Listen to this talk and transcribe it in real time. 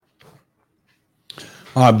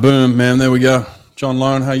All right, boom, man. There we go. John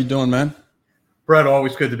Lone, how you doing, man? Brett,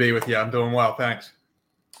 always good to be with you. I'm doing well, thanks.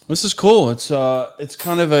 This is cool. It's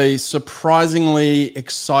kind of a surprisingly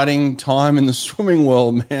exciting time in the swimming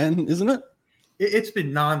world, man, isn't it? It's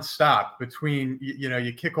been nonstop between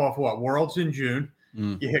you kick off Worlds in June,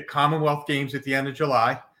 Mm, you hit Commonwealth Games at the end of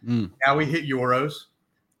July. mm. Now we hit Euros,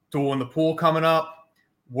 duel in the pool coming up,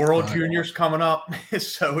 World Right. Juniors coming up.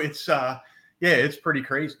 So it's pretty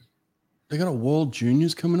crazy. They got a World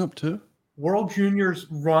Juniors coming up too. World Juniors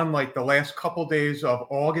run like the last couple days of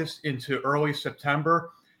August into early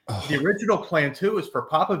September. The Oh, original plan too is for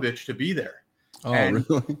Popovich to be there. oh, And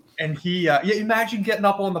really? and imagine getting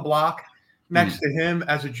up on the block next Mm, to him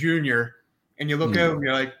as a junior, and you look mm. over and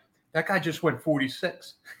you're like, that guy just went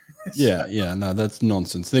 46. So, Yeah, yeah. No, that's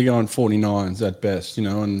nonsense. They're going 49s at best,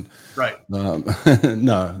 and right. um,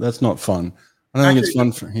 no, that's not fun. I don't think it's Actually,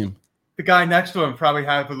 fun for him. the guy next to him probably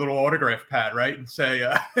have a little autograph pad, right, and say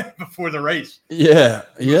before the race. Yeah,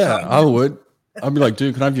 You yeah, sign I it? would. I'd be like,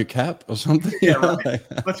 dude, can I have your cap or something? Yeah, right.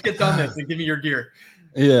 Like, Let's get done this and give me your gear.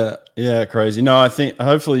 yeah, yeah, crazy. No, I think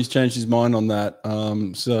hopefully he's changed his mind on that.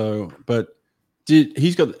 But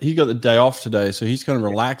he got the day off today, so he's kind of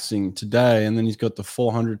relaxing today, and then he's got the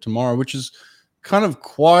 400 tomorrow, which is kind of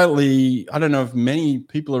quietly. I don't know if many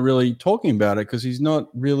people are really talking about it because he's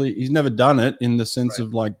never done it in the sense Right.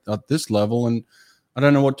 of like at this level, and I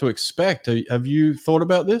don't know what to expect. Have you thought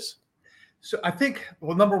about this? So I think,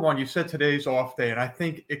 well, number one, you said today's off day, and I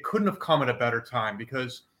think it couldn't have come at a better time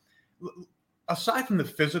because aside from the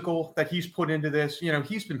physical that he's put into this,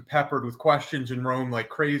 he's been peppered with questions in Rome like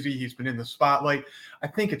crazy. He's been in the spotlight. I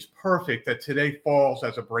think it's perfect that today falls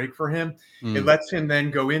as a break for him. It Mm. lets him then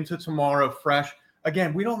go into tomorrow fresh.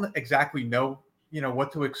 Again, we don't exactly know,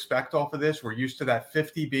 what to expect off of this. We're used to that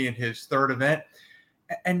 50 being his third event.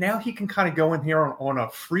 And now he can kind of go in here on a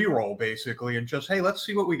free roll basically and just, hey, let's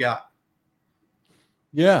see what we got.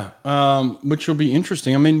 Yeah, which will be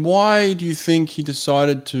interesting. I mean, why do you think he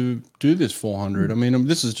decided to do this 400? I mean,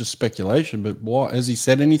 this is just speculation, but why? Has he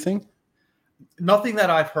said anything? Nothing that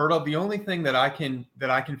I've heard of. The only thing that I can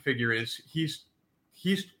figure is he's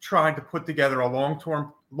trying to put together a long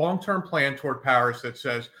term plan toward Paris that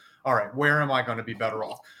says, all right, where am I going to be better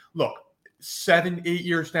off? Look, 7, 8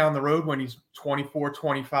 years down the road when he's 24,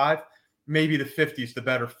 25, maybe the 50 is the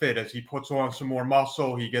better fit as he puts on some more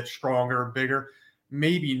muscle, he gets stronger, bigger.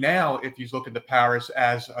 Maybe now, if he's looking to Paris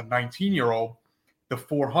as a 19-year-old, the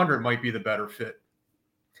 400 might be the better fit.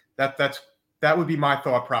 That would be my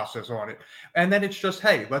thought process on it. And then it's just,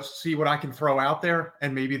 hey, let's see what I can throw out there,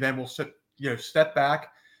 and maybe then we'll step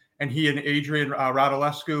back, and he and Adrian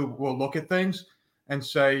Radulescu will look at things and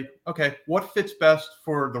say, okay, what fits best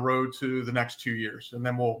for the road to the next 2 years, and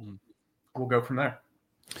then we'll go from there.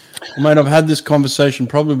 Well, mate, I've had this conversation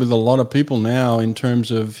probably with a lot of people now in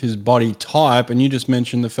terms of his body type, and you just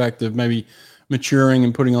mentioned the fact of maybe maturing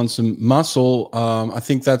and putting on some muscle. I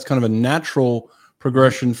think that's kind of a natural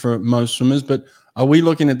progression for most swimmers. But are we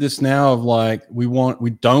looking at this now of like we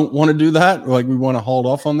don't want to do that? Like we want to hold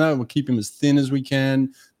off on that. We'll keep him as thin as we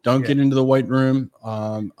can. Don't Yeah. get into the weight room.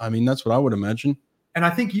 I mean, that's what I would imagine. And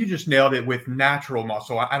I think you just nailed it with natural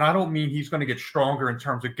muscle. And I don't mean he's going to get stronger in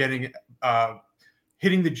terms of getting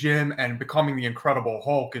hitting the gym and becoming the Incredible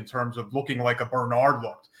Hulk in terms of looking like a Bernard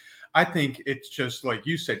looked. I think it's just like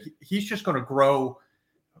you said, he's just going to grow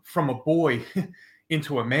from a boy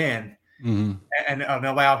into a man Hmm. and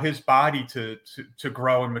allow his body to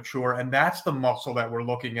grow and mature. And that's the muscle that we're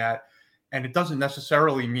looking at. And it doesn't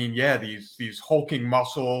necessarily mean, these hulking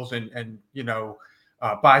muscles and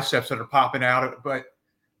biceps that are popping out. But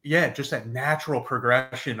yeah, just that natural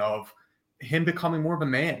progression of him becoming more of a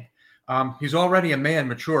man. He's already a man,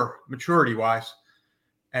 maturity wise,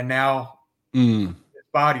 and now Mm. his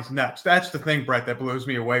body's next. That's the thing, Brett, that blows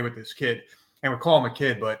me away with this kid. And we call him a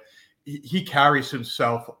kid, but he carries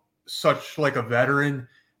himself such like a veteran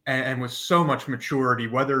and with so much maturity.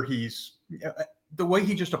 Whether he's the way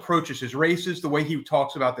he just approaches his races, the way he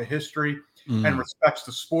talks about the history and Mm. respects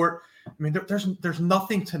the sport. I mean, there's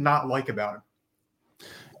nothing to not like about him.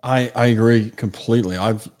 I agree completely.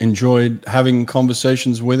 I've enjoyed having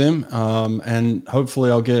conversations with him, and hopefully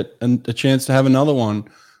I'll get a chance to have another one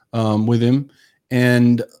with him.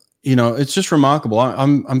 And it's just remarkable.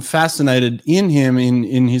 I'm fascinated in him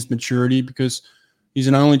in his maturity because he's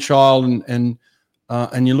an only child, and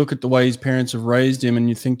you look at the way his parents have raised him, and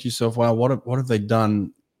you think to yourself, wow, what have they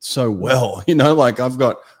done so well? Like I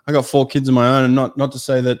got 4 kids of my own, and not to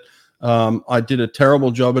say that I did a terrible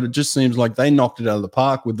job, but it just seems like they knocked it out of the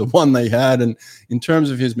park with the one they had. And in terms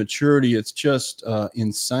of his maturity, it's just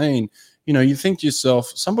insane. You think to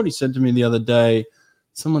yourself, somebody said to me the other day,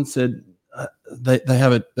 someone said, they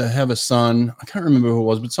have a son. I can't remember who it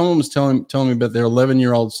was, but someone was telling me about their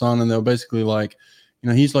 11-year-old son, and they were basically like,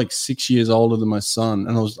 he's like 6 years older than my son.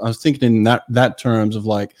 And I was thinking in that terms of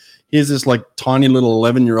like, here's this like tiny little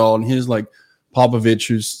 11-year-old, and here's like Popovich,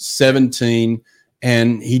 who's 17,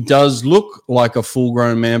 and he does look like a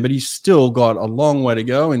full-grown man, but he's still got a long way to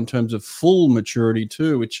go in terms of full maturity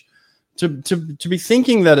too. Which to be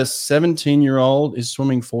thinking that a 17-year-old is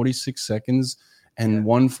swimming 46 seconds and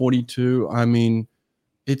 142, I mean,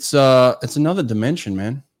 it's another dimension,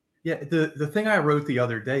 man. Yeah, the thing I wrote the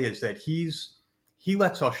other day is that he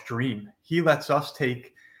lets us dream. He lets us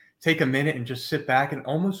take a minute and just sit back and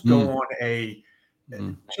almost go on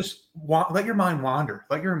just let your mind wander,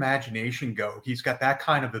 let your imagination go. He's got that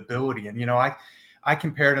kind of ability. And, I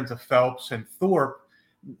compared him to Phelps and Thorpe,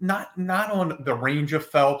 not on the range of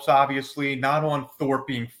Phelps, obviously, not on Thorpe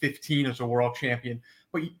being 15 as a world champion,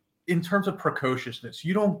 but in terms of precociousness.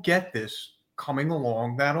 You don't get this coming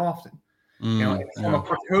along that often. From a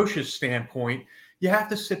precocious standpoint, you have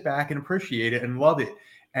to sit back and appreciate it and love it.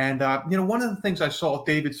 And, one of the things I saw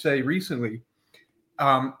David say recently,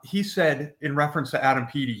 he said in reference to Adam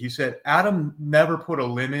Peaty, he said, Adam never put a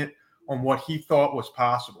limit on what he thought was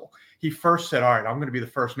possible. He first said, all right, I'm going to be the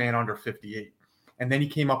first man under 58. And then he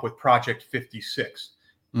came up with Project 56,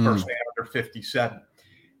 first man under 57.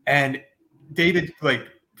 And David,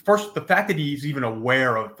 first, the fact that he's even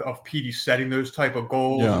aware of Petey setting those type of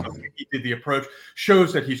goals, and he did the approach,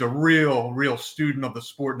 shows that he's a real student of the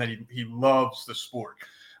sport and that he loves the sport.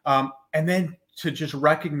 And then to just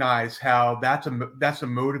recognize how that's a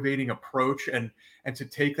motivating approach, and to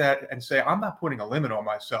take that and say, I'm not putting a limit on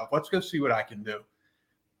myself. Let's go see what I can do.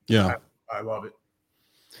 Yeah, I love it.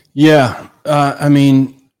 Yeah, I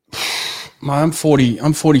mean, I'm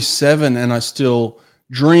 47, and I still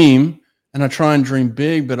dream. And I try and dream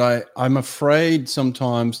big, but I'm afraid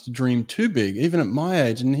sometimes to dream too big, even at my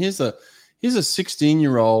age. And here's a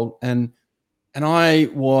 16-year-old, and I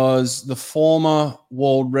was the former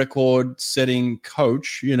world record setting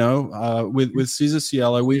coach, with Cesar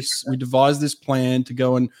Cielo. We devised this plan to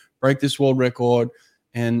go and break this world record,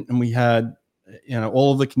 and we had,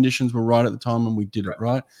 all of the conditions were right at the time, and we did it,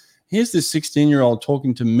 right? Here's this 16-year-old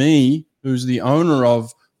talking to me, who's the owner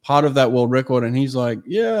of part of that world record, and he's like,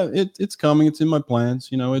 yeah, it's coming, it's in my plans,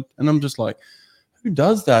 and I'm just like, who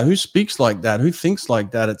does that? Who speaks like that? Who thinks like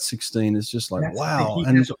that at 16? It's just like, wow.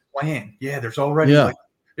 And there's a plan. Yeah, there's already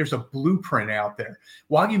there's a blueprint out there.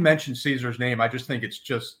 While you mentioned Caesar's name, I just think it's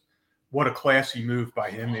just what a classy move by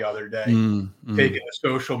him the other day, taking the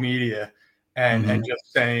social media and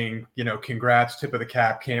just saying, congrats, tip of the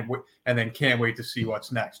cap, can't wait, and then can't wait to see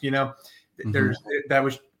what's next.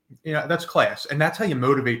 That's class. And that's how you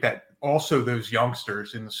motivate those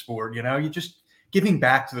youngsters in the sport. You just giving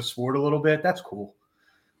back to the sport a little bit. That's cool.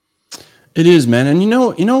 It is, man. And you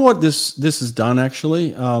know what this has done,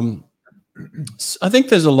 actually? I think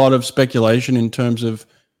there's a lot of speculation in terms of,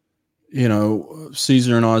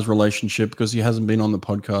 Cesar and I's relationship, because he hasn't been on the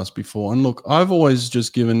podcast before. And look, I've always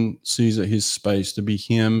just given Cesar his space to be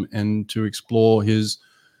him and to explore his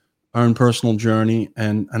own personal journey,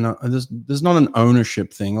 and there's not an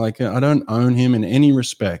ownership thing. Like, I don't own him in any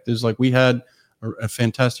respect. There's we had a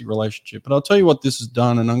fantastic relationship, but I'll tell you what this has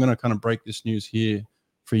done, and I'm going to kind of break this news here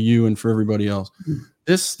for you and for everybody else.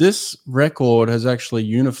 This record has actually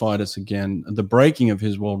unified us again. The breaking of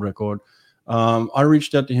his world record. I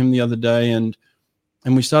reached out to him the other day, and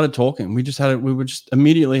we started talking. We were just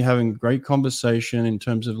immediately having great conversation in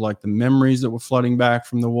terms of the memories that were flooding back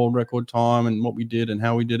from the world record time and what we did and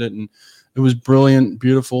how we did it. And it was brilliant,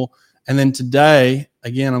 beautiful. And then today,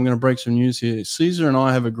 again, I'm going to break some news here. Cesar and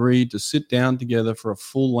I have agreed to sit down together for a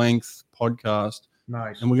full length podcast.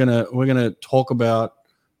 Nice. And we're going to talk about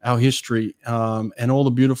our history and all the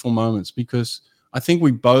beautiful moments, because I think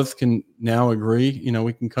we both can now agree,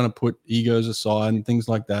 we can kind of put egos aside and things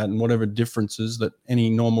like that and whatever differences that any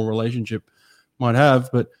normal relationship might have.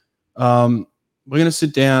 But we're going to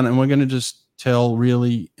sit down and we're going to just tell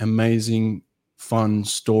really amazing, fun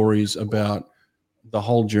stories about the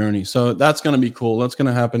whole journey. So that's going to be cool. That's going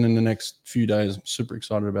to happen in the next few days. I'm super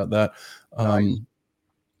excited about that. Nice.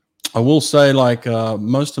 I will say,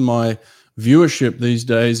 most of my viewership these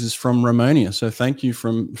days is from Romania. So thank you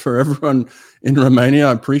for everyone in Romania.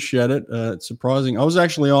 I appreciate it. It's surprising. I was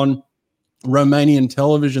actually on Romanian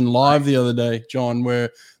television live the other day, John,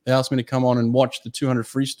 where they asked me to come on and watch the 200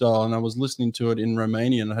 freestyle, and I was listening to it in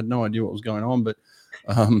Romanian. I had no idea what was going on, but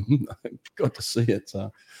I got to see it.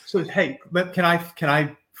 So hey, can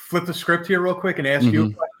I flip the script here real quick and ask you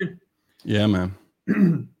a question? Yeah,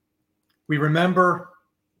 man. We remember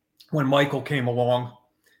when Michael came along.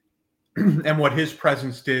 and what his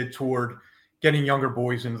presence did toward getting younger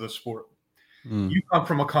boys into the sport. You come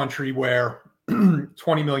from a country where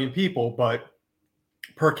 20 million people, but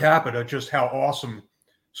per capita, just how awesome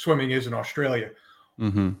swimming is in Australia.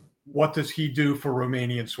 What does he do for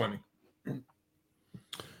Romanian swimming?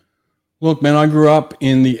 Look, man, I grew up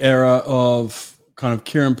in the era of kind of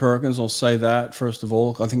Kieran Perkins. I'll say that first of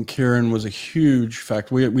all. I think Kieran was a huge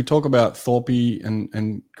factor. We talk about Thorpe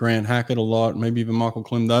and Grant Hackett a lot, maybe even Michael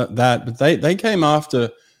Klim, but they came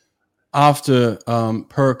after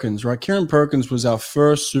Perkins, right? Kieran Perkins was our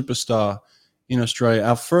first superstar in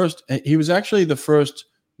Australia. He was actually the first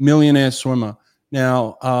millionaire swimmer.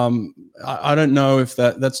 Now, I don't know if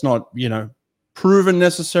that's not, proven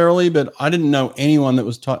necessarily, but I didn't know anyone that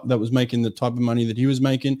was making the type of money that he was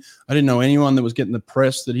making. I didn't know anyone that was getting the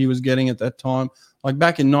press that he was getting at that time. Like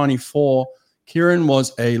back in '94, Kieran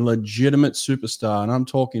was a legitimate superstar, and I'm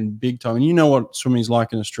talking big time. And you know what swimming's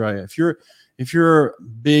like in Australia. If you're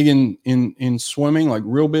big in swimming, like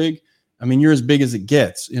real big, I mean, you're as big as it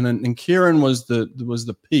gets. And Kieran was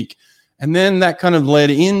the peak, and then that kind of led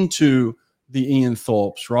into the Ian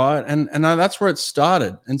Thorpes, right? And that's where it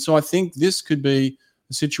started. And so I think this could be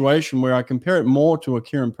a situation where I compare it more to a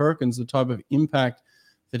Kieran Perkins, the type of impact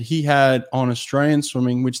that he had on Australian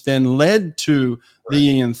swimming, which then led to the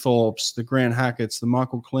Ian Thorpes, the Grant Hacketts, the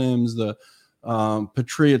Michael Klims, the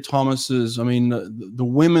Petria Thomases. I mean, the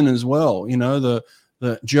women as well, the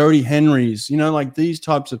Jodie Henrys, like these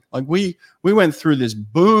types of, like we went through this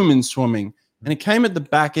boom in swimming, and it came at the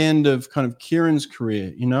back end of kind of Kieran's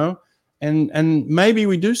career, And maybe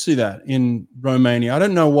we do see that in Romania. I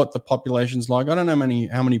don't know what the population's like. I don't know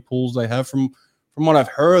how many pools they have. From what I've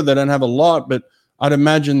heard, they don't have a lot, but I'd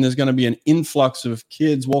imagine there's going to be an influx of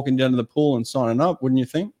kids walking down to the pool and signing up, wouldn't you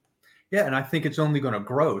think? Yeah, and I think it's only going to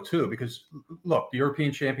grow too, because look, the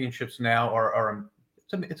European Championships now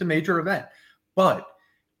it's a major event. But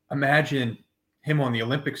imagine him on the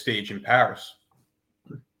Olympic stage in Paris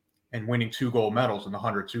and winning 2 gold medals in the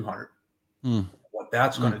 100, 200. What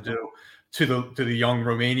that's going to do to the young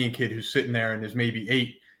Romanian kid who's sitting there and is maybe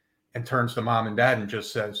 8 and turns to mom and dad and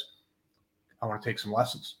just says, I want to take some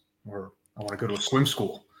lessons, or I want to go to a swim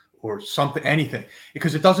school or something, anything,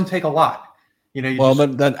 because it doesn't take a lot.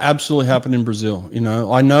 That absolutely happened in Brazil.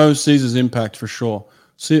 I know Cesar's impact for sure.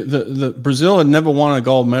 See, the Brazil had never won a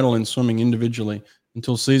gold medal in swimming individually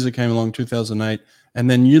until Cesar came along 2008. And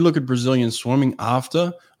then you look at Brazilian swimming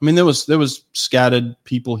after. I mean, there was scattered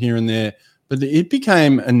people here and there, but it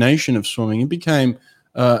became a nation of swimming. It became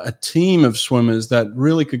a team of swimmers that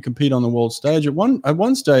really could compete on the world stage. At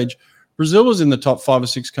one stage, Brazil was in the top 5 or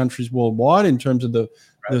 6 countries worldwide in terms of the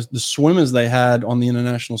swimmers they had on the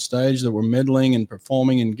international stage that were medaling and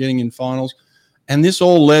performing and getting in finals. And this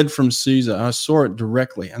all led from Cesar. I saw it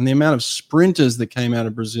directly. And the amount of sprinters that came out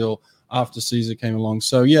of Brazil after Cesar came along.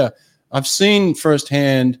 So, yeah, I've seen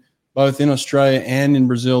firsthand, both in Australia and in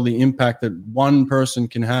Brazil, the impact that one person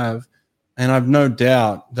can have. And I've no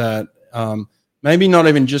doubt that maybe not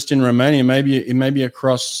even just in Romania, maybe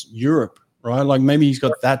across Europe, right? Like maybe he's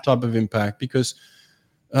got that type of impact because,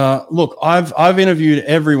 look, I've interviewed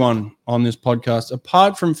everyone on this podcast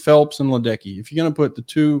apart from Phelps and Ledecky. If you're going to put the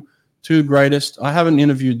two greatest, I haven't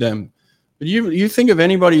interviewed them. But you think of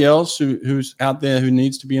anybody else who's out there who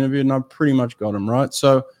needs to be interviewed, and I've pretty much got them, right?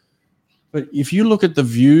 So, but if you look at the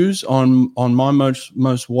views on my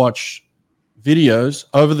most watched videos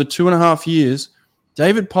over the 2.5 years,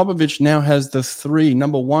 David Popovich now has the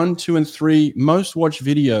number 1, 2, and 3 most watched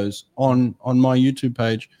videos on my YouTube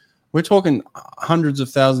page. We're talking hundreds of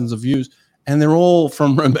thousands of views, and they're all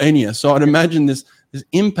from Romania. So I'd imagine this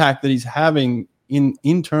impact that he's having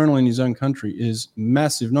internally in his own country is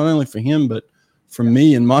massive, not only for him, but for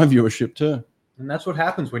me and my viewership too. And that's what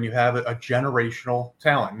happens when you have a generational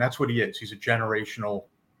talent. And that's what he is. He's a generational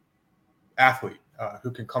athlete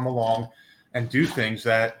who can come along and do things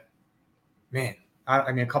that, man,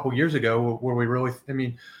 I mean, a couple years ago, where we really,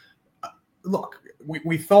 look,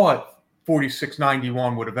 we thought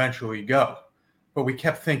 46.91 would eventually go, but we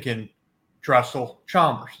kept thinking Dressel,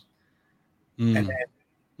 Chalmers. And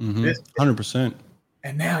then 100%.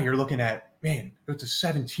 And now you're looking at, man, it's a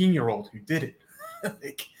 17-year-old who did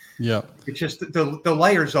it. Yeah. It's just the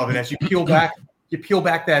layers of it as you peel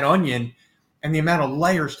back that onion, and the amount of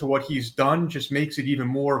layers to what he's done just makes it even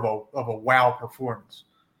more of a wow performance.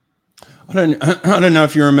 I don't know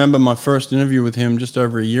if you remember my first interview with him just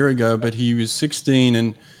over a year ago, but he was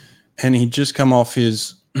 16 and he'd just come off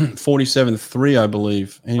his 47.3, I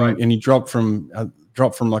believe, and he dropped from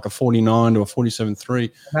like a 49 to a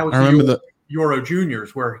 47.3. That was I remember the Euro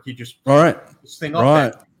Juniors where he just this thing up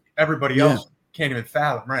that everybody else can't even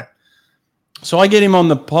fathom, right? So I get him on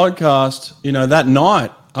the podcast, that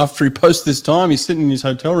night after he posts this time. He's sitting in his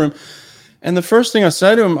hotel room. And the first thing I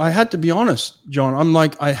say to him, I had to be honest, John. I'm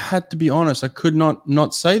like, I had to be honest. I could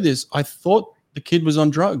not say this. I thought the kid was on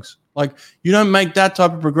drugs. Like, you don't make that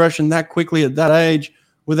type of progression that quickly at that age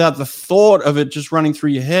without the thought of it just running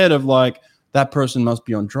through your head of like, that person must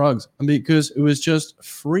be on drugs. I mean, because it was just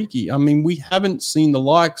freaky. I mean, we haven't seen the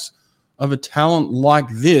likes of a talent like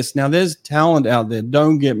this. Now, there's talent out there.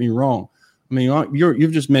 Don't get me wrong. I mean,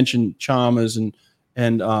 you've just mentioned Chalmers and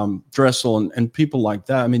Dressel and people like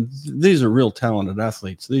that. I mean, these are real talented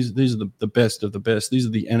athletes. These are the best of the best. These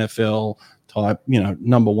are the NFL type,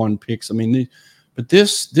 number one picks. I mean, but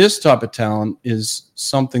this type of talent is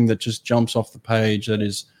something that just jumps off the page. That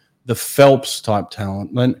is the Phelps type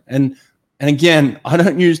talent. And again, I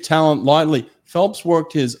don't use talent lightly. Phelps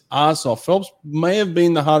worked his ass off. Phelps may have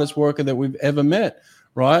been the hardest worker that we've ever met,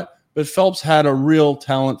 right? But Phelps had a real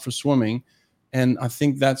talent for swimming. And I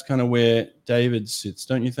think that's kind of where David sits,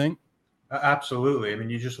 don't you think? Absolutely. I mean,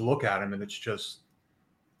 you just look at him and it's just,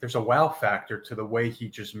 there's a wow factor to the way he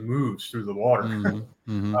just moves through the water. Mm-hmm.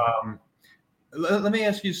 Mm-hmm. Let me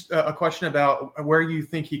ask you a question about where you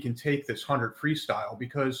think he can take this 100 freestyle,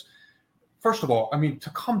 because first of all, I mean, to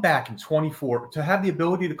come back in 24, to have the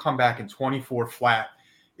ability to come back in 24 flat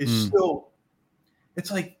is still,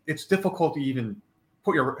 it's like, it's difficult to even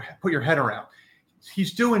put your head around.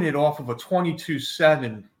 He's doing it off of a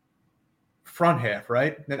 22.7 front half,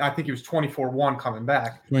 right? And I think he was 24.1 coming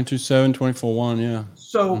back. 22.7, 24.1, yeah.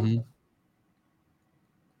 So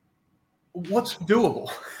what's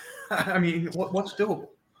doable? I mean, what's doable?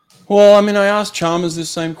 Well, I mean, I asked Chalmers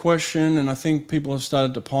this same question, and I think people have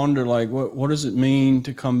started to ponder, like, what does it mean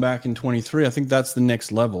to come back in 23? I think that's the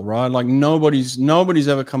next level, right? Like, nobody's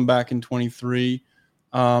ever come back in 23.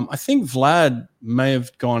 I think Vlad may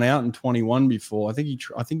have gone out in 21 before. I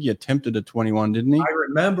think he attempted a 21, didn't he? I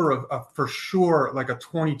remember for sure like a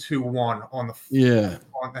 22.1 on the yeah.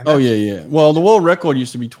 Yeah. Well, the world record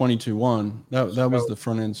used to be 22.1. That was the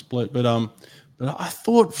front end split, but I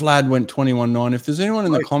thought Vlad went 21.9. If there's anyone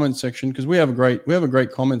in the comment section, because we have a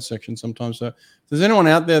great comment section sometimes. So if there's anyone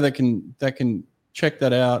out there that can check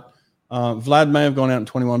that out, Vlad may have gone out in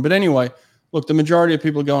 21. But anyway, look, the majority of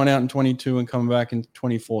people are going out in 22 and coming back in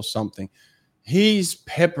 24 something. He's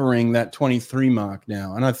peppering that 23 mark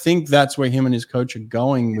now. And I think that's where him and his coach are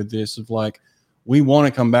going with this, of like, we want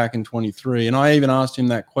to come back in 23. And I even asked him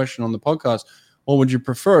that question on the podcast. Well, would you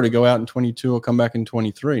prefer to go out in 22 or come back in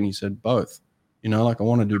 23? And he said both. Like, I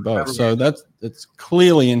want to do both. So it's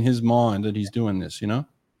clearly in his mind that he's doing this,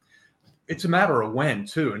 It's a matter of when,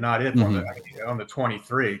 too, not if on the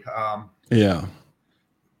 23. Yeah.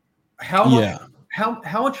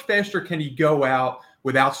 How much faster can he go out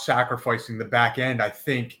without sacrificing the back end? I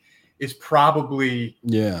think is probably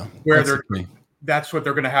where that's what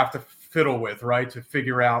they're going to have to fiddle with, right? To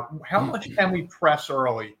figure out how much can we press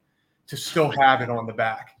early to still have it on the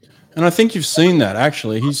back. And I think you've seen that,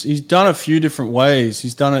 actually. He's done a few different ways.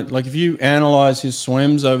 He's done it, like, if you analyze his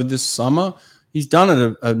swims over this summer, he's done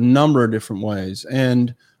it a number of different ways.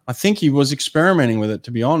 And I think he was experimenting with it,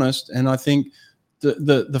 to be honest. And I think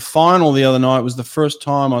the final the other night was the first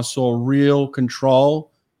time I saw real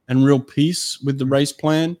control and real peace with the race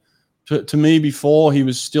plan. To me, before, he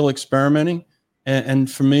was still experimenting. And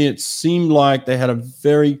for me, it seemed like they had a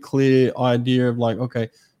very clear idea of like, okay,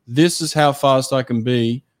 this is how fast I can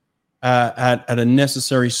be at a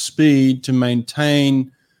necessary speed to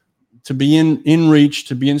maintain, to be in reach,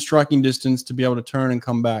 to be in striking distance, to be able to turn and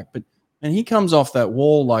come back. And he comes off that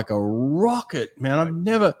wall like a rocket, man. I've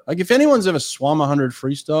never, like, if anyone's ever swum 100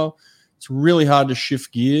 freestyle, it's really hard to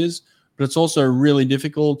shift gears, but it's also really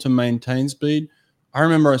difficult to maintain speed. I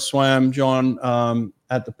remember I swam, John,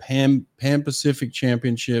 at the Pan Pacific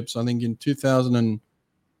Championships, I think in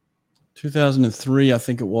 2003, I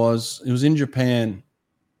think it was. It was in Japan.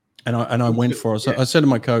 And I went for it. So I said to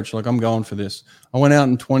my coach, like, I'm going for this. I went out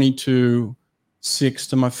in 22.6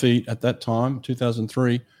 to my feet at that time,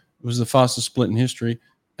 2003. It was the fastest split in history.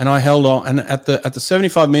 And I held on. And at the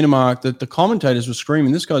 75-meter mark, the commentators were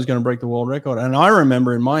screaming, this guy's going to break the world record. And I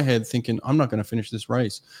remember in my head thinking, I'm not going to finish this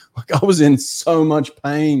race. Like, I was in so much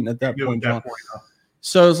pain at that point, John.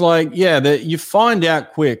 So it's like, you find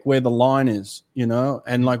out quick where the line is,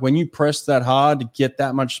 and like when you press that hard to get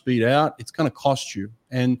that much speed out, it's going to cost you.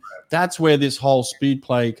 And that's where this whole speed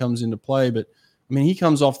play comes into play. But I mean, he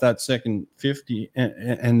comes off that second 50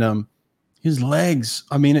 and his legs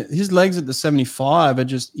at the 75 are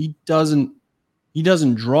just, he doesn't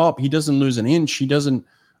drop. He doesn't lose an inch.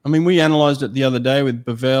 We analyzed it the other day with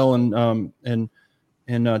Bevell and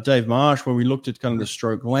and Dave Marsh, where we looked at kind of the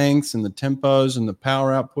stroke lengths and the tempos and the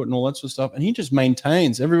power output and all that sort of stuff. And he just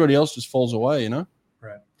maintains. Everybody else just falls away,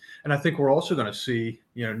 Right. And I think we're also going to see,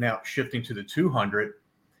 now shifting to the 200,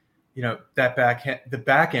 the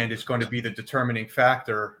back end is going to be the determining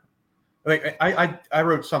factor. Like I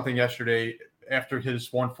wrote something yesterday after his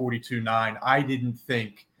 142.9. I didn't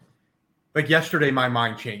think, like yesterday, my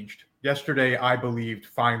mind changed. Yesterday, I believed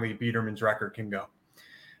finally Biederman's record can go.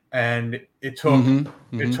 And it took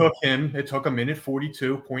it took a minute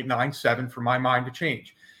 42.97 for my mind to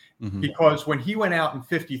change. Because when he went out in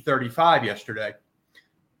 50.35 yesterday,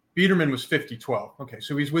 Biederman was 50.12. Okay,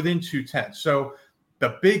 so he's within 2/10. So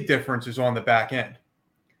the big difference is on the back end.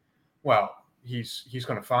 Well, he's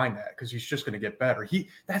going to find that because he's just going to get better.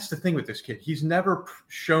 That's the thing with this kid. He's never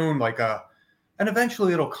shown and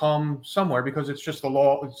eventually it'll come somewhere because it's just the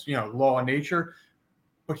law. It's law of nature.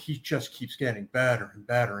 But he just keeps getting better and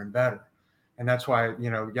better and better. And that's why,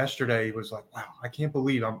 yesterday he was like, wow, I can't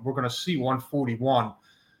believe we're going to see 141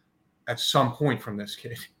 at some point from this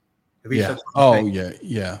kid. At least that's what I'm thinking.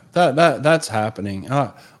 Yeah. That's happening.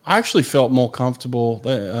 I actually felt more comfortable.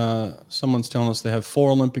 Someone's telling us they have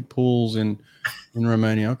 4 Olympic pools in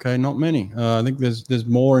Romania. Okay, not many. I think there's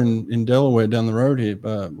more in Delaware down the road here,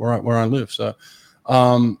 where I live. So,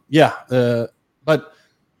 but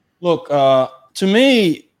look, to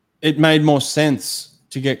me, it made more sense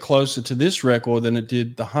to get closer to this record than it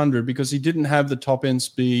did the 100 because he didn't have the top end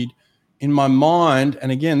speed in my mind.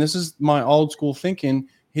 And again, this is my old school thinking.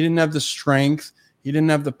 He didn't have the strength. He didn't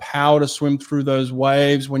have the power to swim through those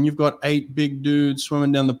waves. When you've got 8 big dudes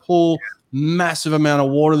swimming down the pool, massive amount of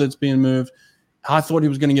water that's being moved. I thought he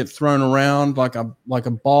was going to get thrown around like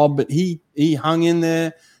a bob, but he hung in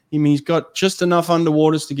there. I mean, he's got just enough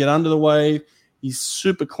underwaters to get under the wave. He's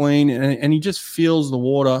super clean, and he just feels the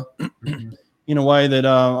water in a way that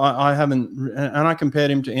I haven't. And I compared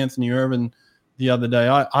him to Anthony Irvin the other day.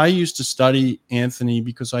 I used to study Anthony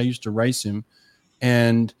because I used to race him,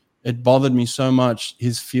 and it bothered me so much,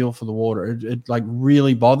 his feel for the water. It like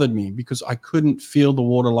really bothered me because I couldn't feel the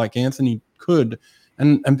water like Anthony could.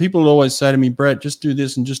 And people would always say to me, Brett, just do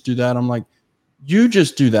this and just do that. I'm like, you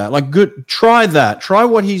just do that. Like, good, try that. Try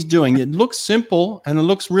what he's doing. It looks simple and it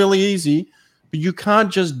looks really easy, but you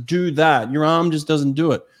can't just do that. Your arm just doesn't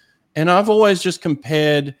do it. And I've always just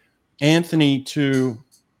compared Anthony to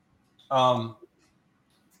the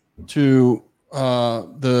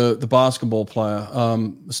basketball player,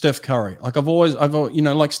 Steph Curry. Like I've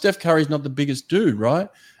like Steph Curry's not the biggest dude, right?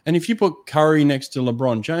 And if you put Curry next to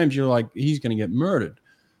LeBron James, you're like, he's going to get murdered.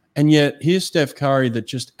 And yet here's Steph Curry that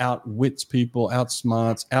just outwits people,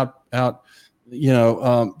 outsmarts,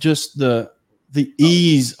 just the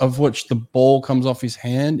ease of which the ball comes off his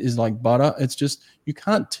hand is like butter. It's just, you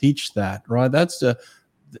can't teach that, right?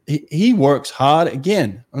 He works hard.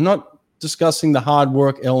 Again, I'm not discussing the hard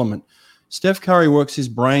work element. Steph Curry works his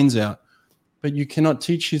brains out, but you cannot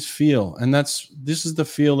teach his feel. And this is the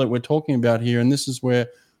feel that we're talking about here. And this is where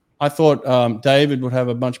I thought David would have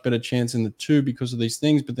a much better chance in the 2 because of these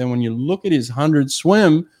things. But then when you look at his 100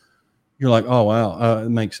 swim, you're like, oh wow, it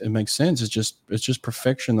makes sense. It's just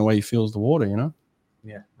perfection the way he feels the water, Yeah,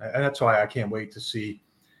 and that's why I can't wait to see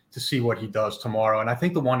what he does tomorrow. And I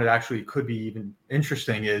think the one that actually could be even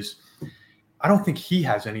interesting is, I don't think he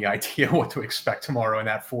has any idea what to expect tomorrow in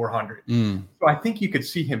that 400. So I think you could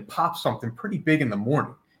see him pop something pretty big in the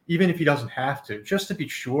morning, even if he doesn't have to, just to be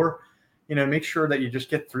sure. Make sure that you just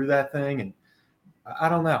get through that thing. And I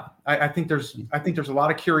don't know. I think there's a lot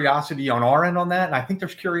of curiosity on our end on that, and I think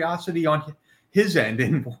there's curiosity on his end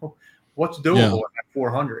in what's doable at that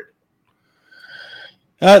 400.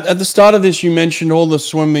 At the start of this, you mentioned all the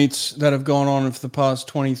swim meets that have gone on for the past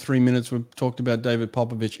 23 minutes. We've talked about David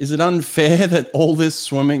Popovich. Is it unfair that all this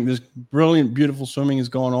swimming, this brilliant, beautiful swimming is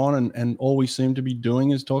going on and all we seem to be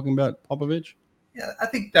doing is talking about Popovich? Yeah, I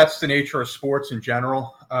think that's the nature of sports in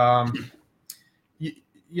general.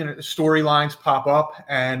 Storylines pop up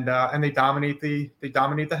and they dominate the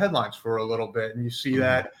headlines for a little bit, and you see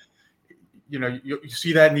that. You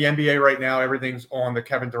see that in the NBA right now. Everything's on the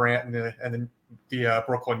Kevin Durant and the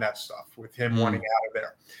Brooklyn Nets stuff with him wanting out of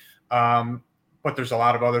there. But there's a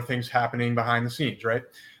lot of other things happening behind the scenes, right?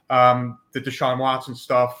 The Deshaun Watson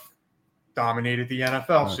stuff dominated the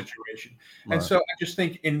NFL situation. Right. And so I just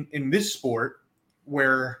think in this sport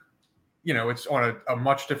where, it's on a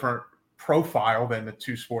much different profile than the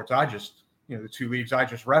 2 sports the 2 leagues I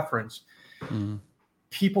just referenced,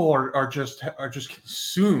 people are just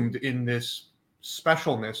consumed in this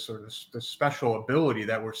specialness or this special ability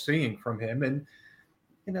that we're seeing from him. And,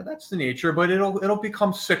 that's the nature, but it'll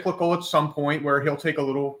become cyclical at some point where he'll take a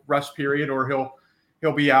little rest period or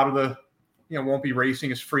he'll be out of the, won't be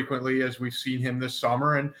racing as frequently as we've seen him this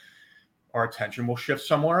summer, and our attention will shift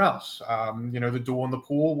somewhere else. The duel in the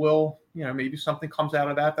pool will, maybe something comes out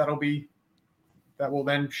of that that will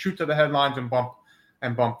then shoot to the headlines and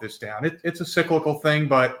bump this down. It's a cyclical thing,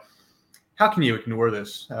 but how can you ignore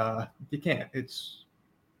this? You can't. It's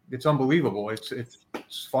unbelievable. It's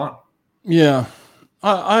fun. Yeah.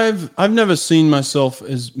 I've never seen myself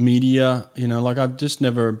as media, like I've just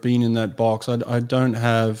never been in that box. I don't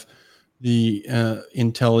have the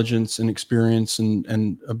intelligence and experience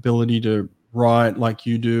and ability to write like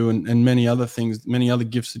you do, and many other things, many other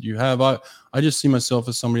gifts that you have. I just see myself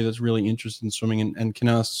as somebody that's really interested in swimming and can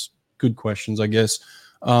ask good questions, I guess.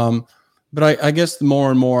 But I guess the more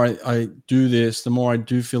and more I do this, the more I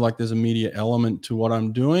do feel like there's a media element to what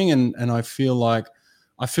I'm doing, and I feel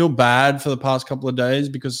bad for the past couple of days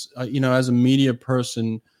because, as a media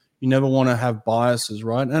person, you never want to have biases,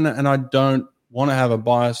 right? And I don't want to have a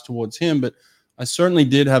bias towards him, but I certainly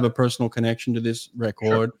did have a personal connection to this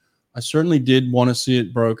record. Sure. I certainly did want to see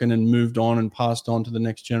it broken and moved on and passed on to the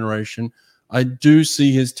next generation. I do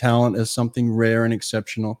see his talent as something rare and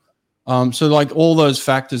exceptional. So like all those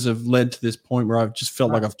factors have led to this point where I've just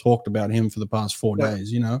felt like I've talked about him for the past 4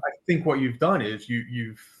 days, I think what you've done is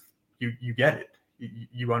you get it.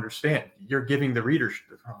 You understand. You're giving the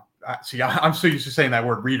readership. See, I'm so used to saying that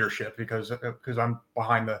word readership because I'm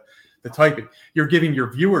behind the typing. You're giving your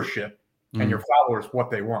viewership and your followers what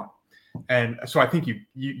they want, and so I think you've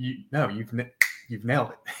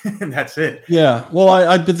nailed it, and that's it. Yeah.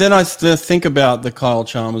 Well, but then I still think about the Kyle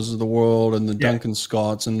Chalmers of the world and the Duncan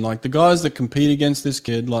Scotts and like the guys that compete against this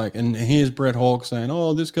kid. Like, and here's Brett Hawke saying,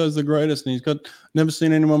 "Oh, this guy's the greatest," and he's never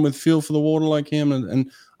seen anyone with feel for the water like him,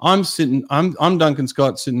 and I'm Duncan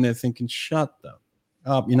Scott sitting there thinking, shut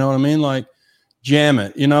up. You know what I mean? Like, jam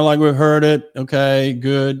it, like we've heard it. Okay,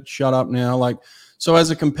 good. Shut up now. Like, so as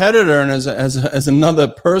a competitor and as another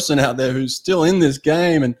person out there who's still in this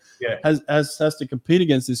game and has to compete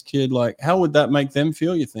against this kid, like, how would that make them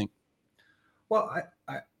feel, you think? Well,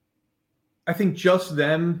 I think just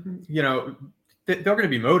them, they're going to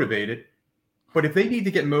be motivated, but if they need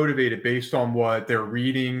to get motivated based on what they're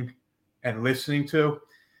reading and listening to,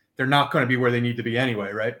 they're not going to be where they need to be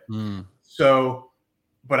anyway, right? So,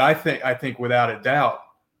 but I think without a doubt,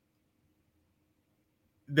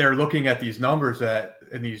 they're looking at these numbers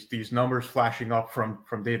and these numbers flashing up from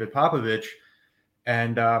David Popovich,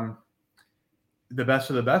 and the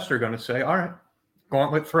best of the best are going to say, "All right,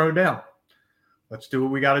 gauntlet thrown down. Let's do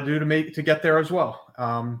what we got to do to get there as well."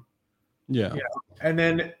 And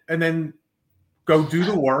then go do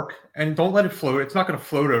the work and don't let it float. It's not going to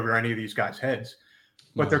float over any of these guys' heads.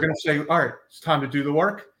 But they're going to say, all right, it's time to do the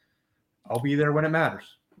work. I'll be there when it matters.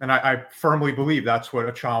 And I firmly believe that's what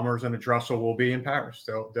a Chalmers and a Dressel will be in Paris.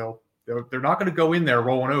 They're not going to go in there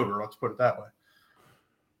rolling over. Let's put it that way.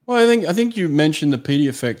 Well, I think you mentioned the Petey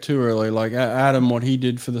effect too earlier. Like Adam, what he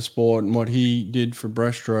did for the sport and what he did for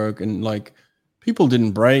breaststroke, and like people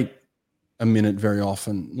didn't break a minute very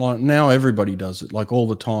often. Like now everybody does it, like all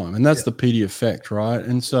the time, and that's the Petey effect, right?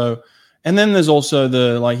 And so. And then there's also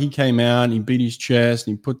he came out and he beat his chest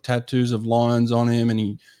and he put tattoos of lions on him and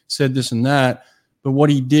he said this and that. But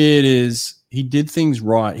what he did is he did things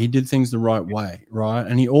right. He did things the right way, right?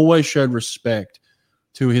 And he always showed respect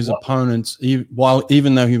to his opponents,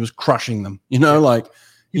 even though he was crushing them. Like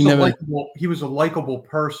he was a likable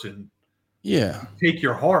person. Yeah. Take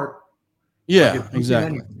your heart. Yeah,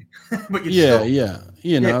 exactly. But but he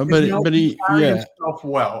carried himself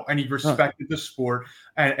well, and he respected the sport.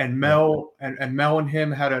 And Mel and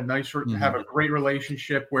him had a have a great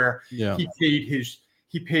relationship where he paid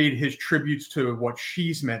his tributes to what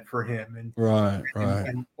she's meant for him, and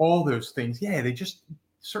all those things. Yeah,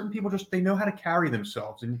 certain people they know how to carry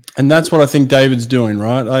themselves, and that's what I think David's doing,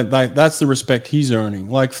 right? Like that's the respect he's earning.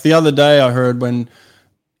 Like the other day, I heard when.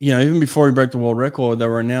 Even before he broke the world record, they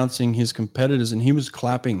were announcing his competitors and he was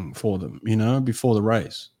clapping for them, before the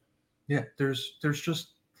race. Yeah, there's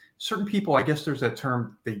just certain people, I guess there's that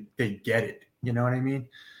term, they get it. You know what I mean?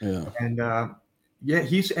 Yeah. And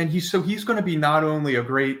he's going to be not only a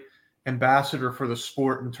great ambassador for the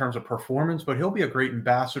sport in terms of performance, but he'll be a great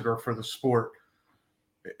ambassador for the sport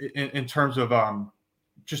in terms of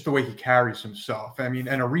just the way he carries himself. I mean,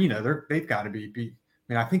 an arena, they've got to be.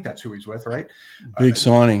 I mean, I think that's who he's with, right? Big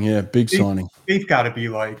signing, yeah, big signing. They've got to be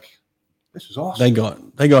like, this is awesome.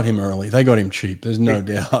 They got him early. They got him cheap. There's no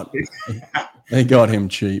doubt. They got him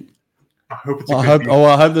cheap. I hope it's. I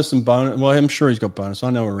hope there's some bonus. Well, I'm sure he's got bonus. I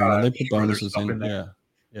know Arena. They put bonuses in.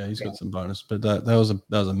 Yeah, he's got some bonus. But that was a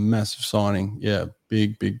massive signing. Yeah,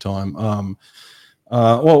 big time.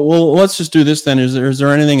 Well, let's just do this then. Is there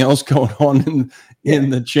anything else going on in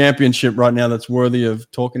the championship right now that's worthy of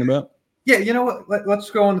talking about? Yeah, you know what?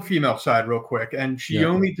 Let's go on the female side real quick. And she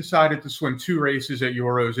only decided to swim 2 races at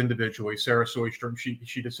Euros individually. Sarah Sojström.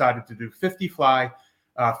 She decided to do 50 fly,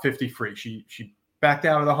 50 free. She backed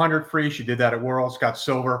out of the 100 free. She did that at Worlds, got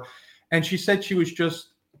silver, and she said she was just,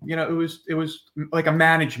 it was like a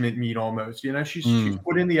management meet almost. She's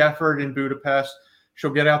put in the effort in Budapest.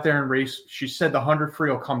 She'll get out there and race. She said the 100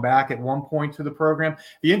 free will come back at one point to the program.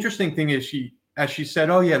 The interesting thing is as she said,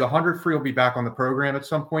 oh, yeah, the 100 free will be back on the program at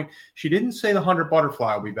some point. She didn't say the 100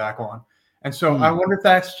 butterfly will be back on. And so I wonder if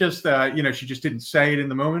that's just, she just didn't say it in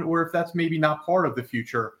the moment, or if that's maybe not part of the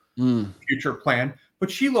future plan. But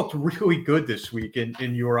she looked really good this week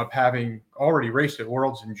in Europe, having already raced at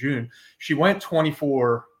Worlds in June. She went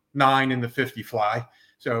 24.9 in the 50 fly.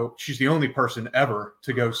 So she's the only person ever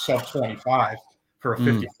to go sub 25 for a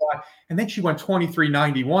 50 fly. And then she went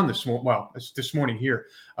 23.91 this morning. Well, it's this morning here.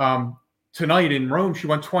 Tonight in Rome, she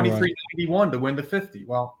went 23.91 to win the 50.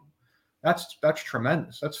 Well, that's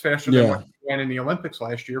tremendous. That's faster than what she ran in the Olympics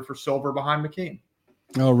last year for silver behind McCain.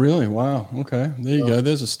 Oh, really? Wow. Okay, there you go.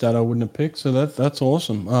 There's a stat I wouldn't have picked. So that's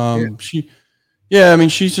awesome.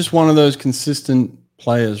 She's just one of those consistent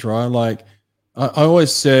players, right? Like I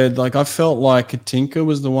always said, like I felt like Katinka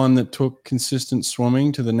was the one that took consistent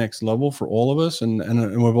swimming to the next level for all of us, and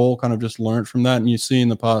we've all kind of just learned from that. And you see in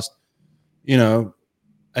the past,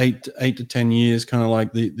 8 to 10 years, kind of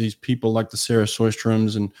like these people like the Sarah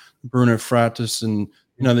Sojströms and Bruno Fratus and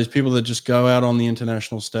these people that just go out on the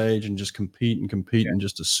international stage and just compete and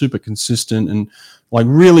just are super consistent and like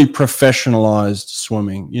really professionalized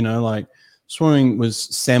swimming. Like swimming was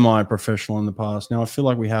semi-professional in the past. Now I feel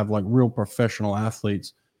like we have like real professional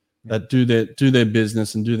athletes that do their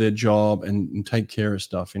business and do their job and take care of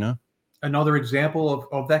stuff. Another example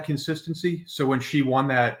of that consistency. So when she won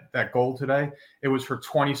that gold today, it was her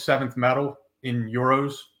 27th medal in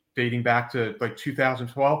Euros, dating back to like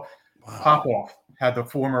 2012. Wow. Popov had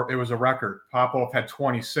it was a record. Popov had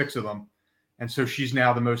 26 of them. And so she's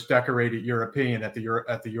now the most decorated European at the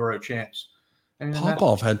Euro Champs. And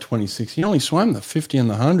Popov had 26. He only swam the 50 and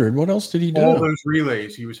the 100. What else did he do? All those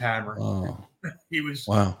relays he was hammering. Oh. He was.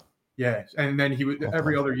 Wow. Yeah. And then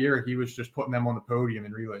every other year he was just putting them on the podium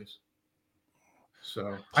in relays.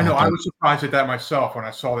 So I know I was surprised at that myself when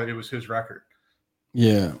I saw that it was his record.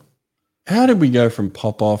 Yeah. How did we go from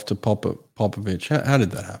Popov to Popovich? How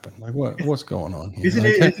did that happen? Like what's going on here? Isn't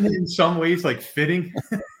it in some ways like fitting?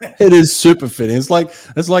 It is super fitting. It's like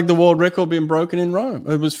the world record being broken in Rome.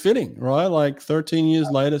 It was fitting, right? Like 13 years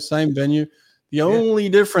later, same venue. The only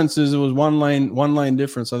difference is it was one lane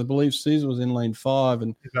difference. I believe Caesar was in lane 5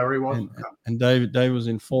 and Dave was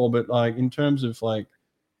in 4. But like in terms of like,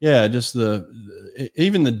 yeah, just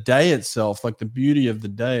even the day itself, like the beauty of the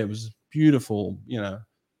day, it was beautiful,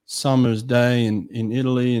 summer's day in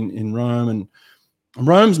Italy and in Rome. And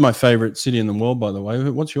Rome's my favorite city in the world, by the way.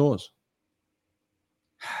 What's yours?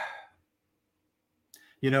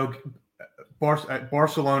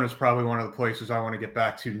 Barcelona is probably one of the places I want to get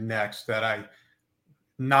back to next, that I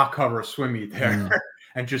not cover a swim meet there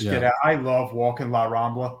and just get out. I love walking La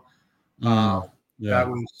Rambla.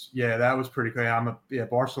 That was pretty great.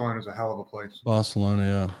 Barcelona is a hell of a place. Barcelona,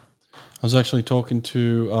 yeah. I was actually talking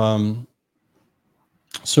to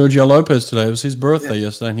Sergio Lopez today. It was his birthday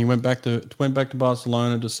yesterday, and he went back to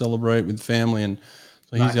Barcelona to celebrate with family, and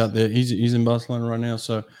so he's out there. He's in Barcelona right now.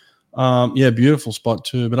 So, beautiful spot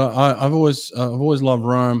too. But I've always loved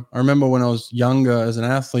Rome. I remember when I was younger as an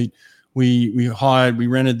athlete, we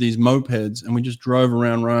rented these mopeds and we just drove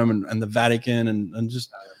around Rome and the Vatican and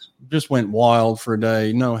just went wild for a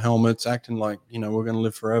day. No helmets, acting like we're going to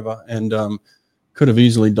live forever, and could have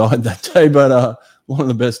easily died that day. But one of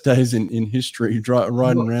the best days in history,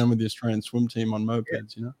 riding around with the Australian swim team on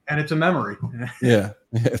mopeds. And it's a memory. yeah,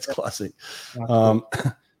 it's classic.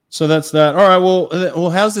 So that's that. All right. Well,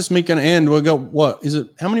 how's this meet going to end? We'll go. What is it?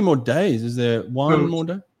 How many more days? Is there one more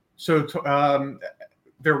day? So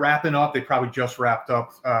they're wrapping up. They probably just wrapped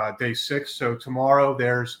up day 6. So tomorrow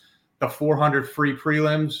there's the 400 free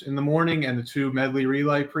prelims in the morning and the 2 medley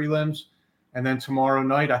relay prelims. And then tomorrow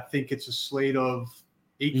night, I think it's a slate of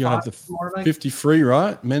 8. You have the 50 free,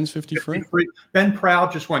 right? Men's 50 free. Ben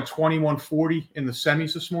Proud just went 21:40 in the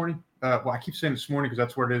semis this morning. I keep saying this morning because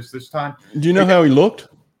that's where it is this time. Do you know how he looked?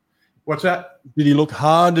 What's that? Did he look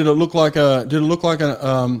hard? Did it look like a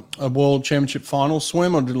world championship final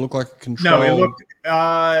swim, or did it look like a control? No, it looked.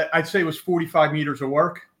 I'd say it was 45 meters of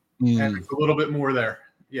work, and a little bit more there.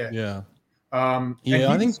 Yeah. I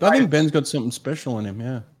think Ben's got something special in him.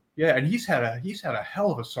 Yeah. Yeah, and he's had a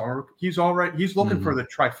hell of a summer. He's looking for the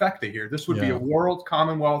trifecta here. This would be a World,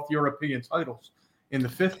 Commonwealth, European titles in the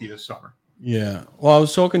 50 this summer. Yeah. Well, I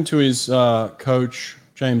was talking to his coach,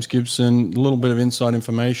 James Gibson, a little bit of inside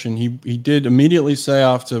information. He did immediately say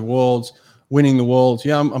after Worlds, winning the Worlds,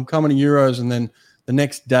 yeah, I'm coming to Euros, and then the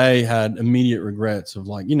next day had immediate regrets of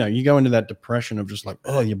like, you go into that depression of just like,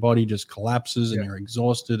 oh, your body just collapses and you're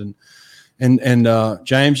exhausted. And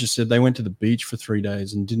James just said they went to the beach for 3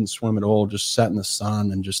 days and didn't swim at all, just sat in the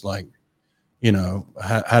sun and just like,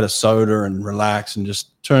 had a soda and relaxed and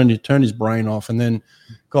just turned his brain off, and then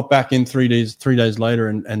got back in 3 days later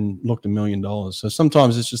and looked $1 million. So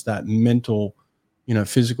sometimes it's just that mental,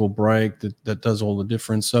 physical break that does all the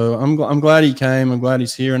difference. So I'm glad he came. I'm glad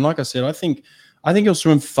he's here. And like I said, I think he'll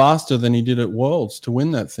swim faster than he did at Worlds to win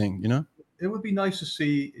that thing. It would be nice to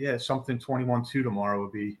see, something 21-2 tomorrow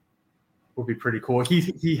would be pretty cool. He's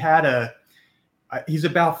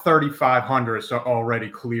about 3,500 so already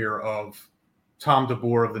clear of Tom de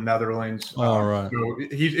Boer of the Netherlands. All right. So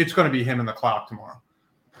it's going to be him in the clock tomorrow.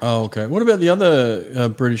 Oh, okay. What about the other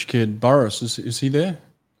British kid, Burris? Is he there?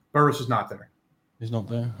 Burris is not there. He's not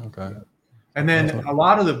there? Okay. And then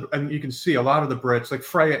you can see a lot of the Brits, like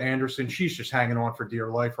Freya Anderson, she's just hanging on for dear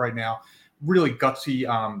life right now. Really gutsy,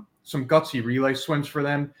 some gutsy relay swims for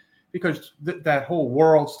them, because that whole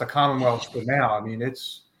Worlds to Commonwealths to now, I mean,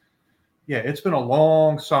 it's been a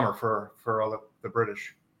long summer for the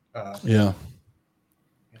British. Yep.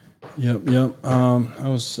 That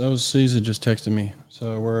was Caesar just texted me.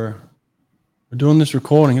 So we're doing this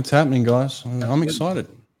recording. It's happening, guys. I'm excited.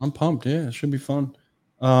 I'm pumped. Yeah, it should be fun.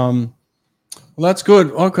 Well, that's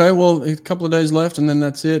good. Okay, well, a couple of days left, and then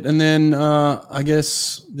that's it. And then I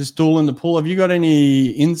guess this duel in the pool. Have you got any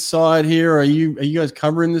insight here? Are you guys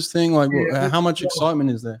covering this thing? Like, how much excitement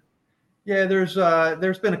is there? Yeah, there's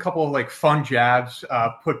been a couple of like fun jabs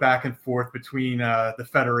put back and forth between the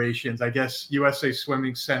federations. I guess USA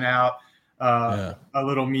Swimming sent out a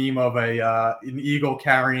little meme of an eagle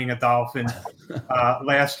carrying a dolphin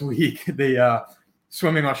last week. The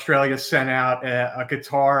Swimming Australia sent out a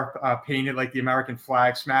guitar painted like the American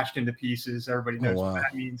flag, smashed into pieces. Everybody knows what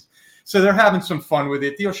that means. So they're having some fun with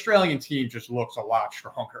it. The Australian team just looks a lot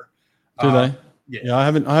stronger. Do they? Yeah, I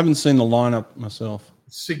haven't seen the lineup myself.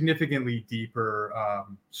 Significantly deeper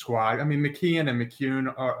squad. I mean, McKeon and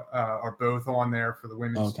McCune are both on there for the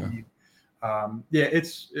women's team.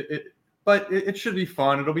 But it should be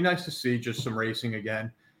fun. It'll be nice to see just some racing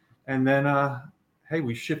again. And then, hey,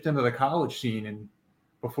 we shift into the college scene, and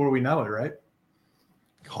before we know it, right?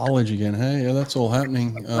 College again, hey, yeah, that's all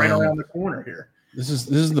happening. Right around the corner here. This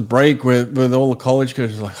is the break with all the college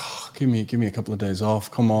coaches like, oh, give me a couple of days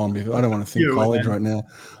off. Come on, I don't want to think college right now.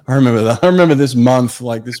 I remember that. I remember this month.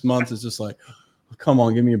 Like this month is just like, oh, come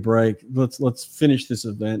on, give me a break. Let's finish this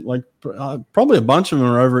event. Like probably a bunch of them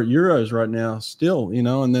are over at Euros right now still,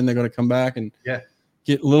 and then they're going to come back and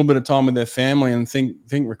get a little bit of time with their family and think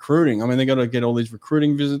recruiting. I mean, they got to get all these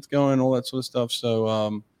recruiting visits going, all that sort of stuff. So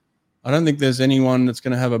I don't think there's anyone that's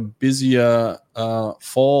going to have a busier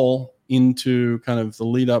fall into kind of the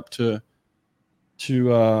lead up to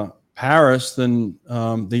Paris than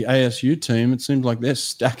the ASU team. It seems like they're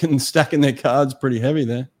stacking their cards pretty heavy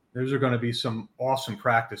there. Those are going to be some awesome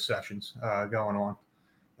practice sessions going on.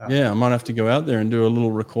 I might have to go out there and do a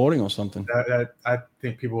little recording or something. I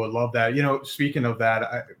think people would love that. Speaking of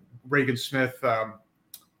that, Regan Smith,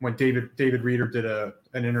 when David Reeder did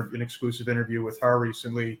an exclusive interview with her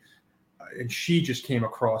recently, and she just came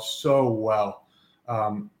across so well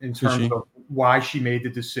in terms of why she made the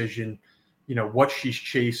decision, what she's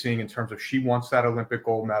chasing in terms of she wants that Olympic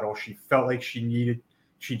gold medal. She felt like she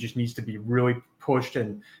just needs to be really pushed,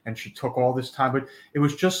 and she took all this time. But it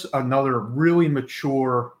was just another really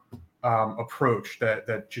mature approach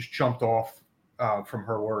that just jumped off from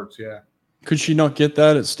her words. Yeah. Could she not get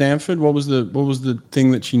that at Stanford? What was the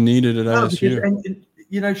thing that she needed at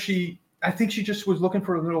ASU? I think she just was looking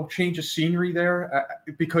for a little change of scenery there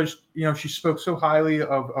because she spoke so highly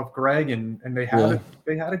of Greg and they had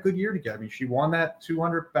a good year together. I mean, she won that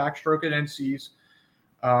 200 backstroke at NC's.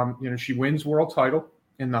 She wins world title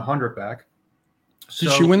in the 100 back.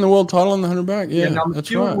 Did she win the world title in the 100 back? Yeah,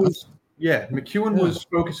 that's right. McEwen was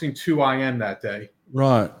focusing 2IM that day.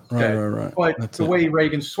 Right. But that's the way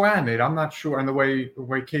Regan swam it, I'm not sure, and the way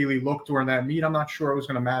Kaylee looked during that meet, I'm not sure it was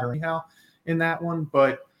going to matter anyhow in that one.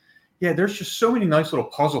 But yeah, there's just so many nice little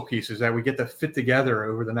puzzle pieces that we get to fit together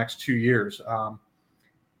over the next 2 years.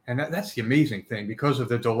 And that's the amazing thing. Because of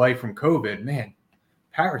the delay from COVID, man,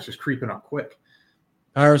 Paris is creeping up quick.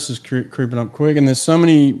 Paris is creeping up quick, and there's so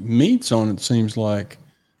many meets on, it seems like.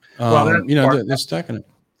 They're stacking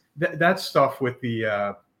it. That stuff with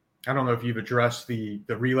the I don't know if you've addressed the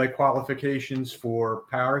relay qualifications for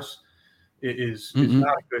Paris. It is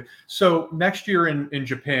not good. So next year in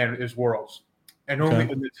Japan is Worlds, and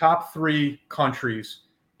only in the top 3 countries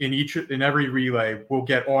in every relay will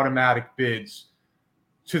get automatic bids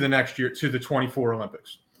to the next year, to the 24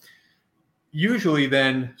 Olympics. Usually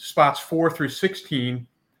then spots 4 through 16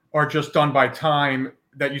 are just done by time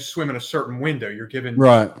that you swim in a certain window. You're given.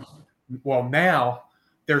 Right. Well, now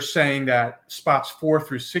they're saying that spots 4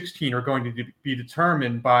 through 16 are going to be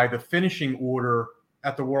determined by the finishing order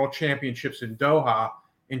at the World Championships in Doha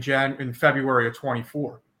in February of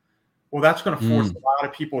 24. Well, that's going to force a lot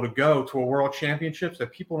of people to go to a World Championships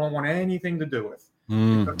that people don't want anything to do with.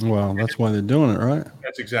 Well, that's why they're doing it, right?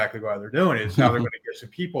 That's exactly why they're doing it. It's how they're going to get some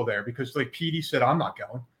people there, because like Petey said, I'm not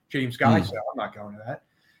going. James Guy said, I'm not going to that.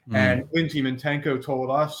 And Lindsay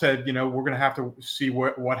Mintenko said, we're going to have to see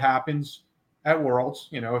what happens at Worlds.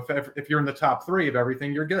 If you're in the top 3 of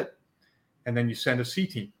everything, you're good. And then you send a C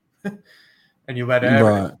team and you let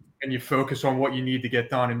everything, and you focus on what you need to get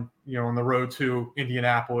done on the road to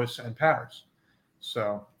Indianapolis and Paris.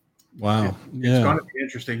 So wow. It's going to be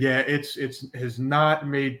interesting. Yeah, it has not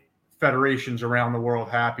made federations around the world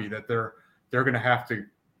happy that they're going to have to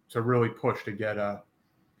really push to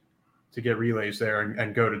get relays there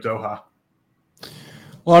and go to Doha.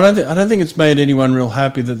 Well, I don't think it's made anyone real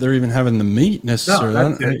happy that they're even having the meet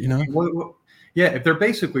necessarily. No, if they're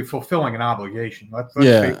basically fulfilling an obligation.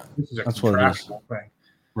 This is a contractual thing.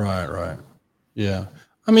 Right. Yeah.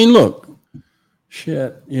 I mean, look,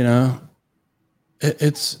 shit,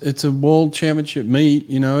 it's a world championship meet.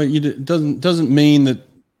 It doesn't mean that.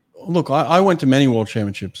 Look, I went to many world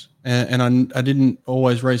championships, and I didn't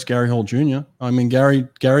always race Gary Hall Jr. I mean,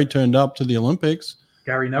 Gary turned up to the Olympics.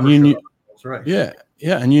 Gary never showed up. That's right.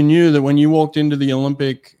 Yeah, and you knew that when you walked into the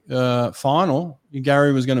Olympic final,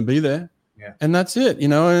 Gary was going to be there. Yeah. And that's it,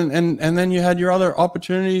 and then you had your other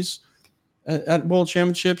opportunities at world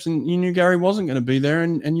championships, and you knew Gary wasn't going to be there,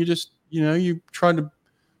 and you just, you tried to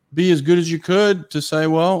be as good as you could to say,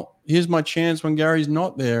 well, here's my chance when Gary's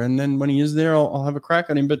not there, and then when he is there, I'll have a crack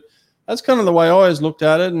at him. But that's kind of the way I always looked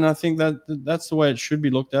at it, and I think that's the way it should be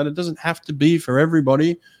looked at. It doesn't have to be for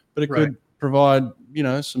everybody, but it could provide,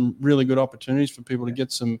 some really good opportunities for people to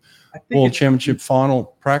get some world championship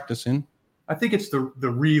final practice in. I think it's the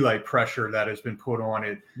relay pressure that has been put on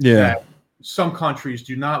it. Yeah. That some countries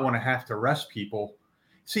do not want to have to rest people.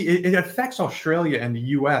 See, it affects Australia and the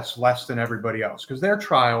U.S. less than everybody else because their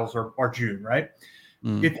trials are June, right?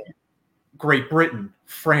 If Great Britain,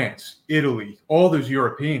 France, Italy, all those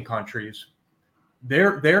European countries,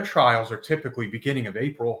 their trials are typically beginning of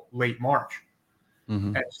April, late March.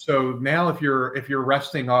 And so now if you're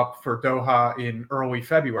resting up for Doha in early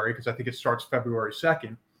February, because I think it starts February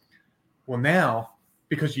 2nd, well, now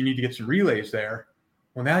because you need to get some relays there,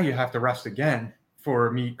 well, now you have to rest again for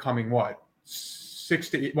a meet coming 8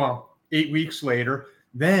 weeks later,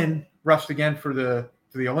 then rest again for the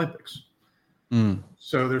Olympics.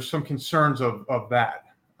 So there's some concerns of that.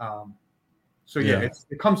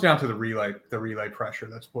 It comes down to the relay pressure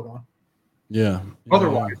that's put on. Yeah.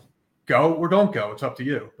 Otherwise, go or don't go. It's up to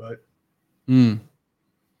you. But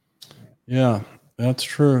yeah, that's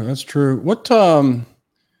true.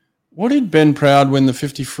 What did Ben Proud win the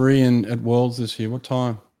 50 free at Worlds this year? What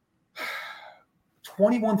time?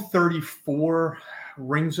 21:34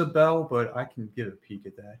 rings a bell, but I can get a peek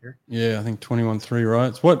at that here. Yeah, I think 21:3,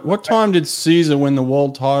 right? What time did Caesar win the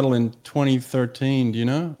world title in 2013? Do you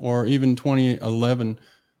know? Or even 2011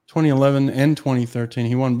 and 2013.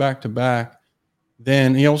 He won back to back.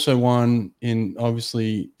 Then he also won in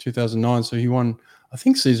obviously 2009. So he won. I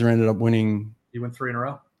think Caesar ended up winning. He won 3 in a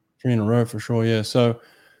row. 3 in a row for sure. Yeah. So,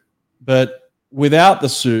 but without the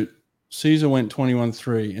suit, Caesar went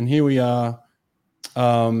 21:3, and here we are.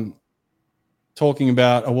 Talking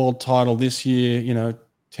about a world title this year,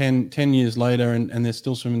 10 years later, and they're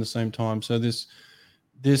still swimming the same time. So this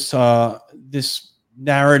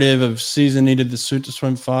narrative of Caesar needed the suit to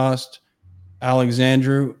swim fast,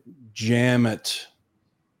 Alexandru, jam it.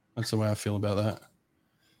 That's the way I feel about that.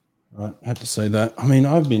 Right, I had to say that. I mean,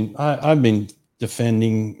 I've been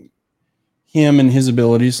defending him and his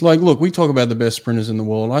abilities. Like, look, we talk about the best sprinters in the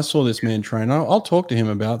world. I saw this man train. I'll talk to him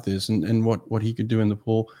about this and what he could do in the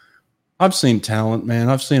pool. I've seen talent, man.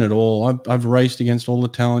 I've seen it all. I've raced against all the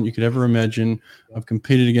talent you could ever imagine. I've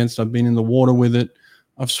competed against. I've been in the water with it.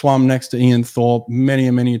 I've swum next to Ian Thorpe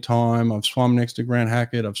many a time. I've swum next to Grant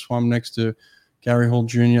Hackett. I've swum next to Gary Hall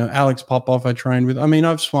Jr., Alex Popoff I trained with. I mean,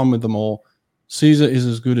 I've swum with them all. Caesar is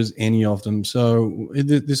as good as any of them. So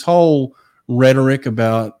this whole rhetoric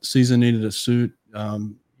about Caesar needed a suit,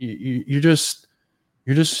 you just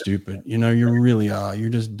You're just stupid. You really are. You're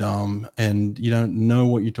just dumb, and you don't know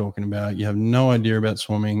what you're talking about. You have no idea about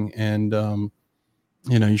swimming, and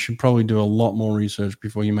you should probably do a lot more research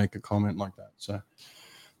before you make a comment like that. So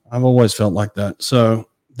I've always felt like that. So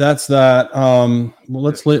that's that. Well,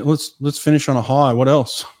 let's finish on a high. What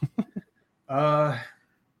else? Let's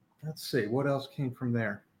see. What else came from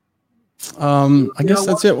there? I guess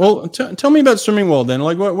that's it. Well, tell me about Swimming World then.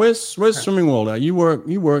 Like, where's Swimming World at? You work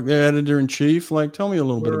there, editor in chief. Like, tell me a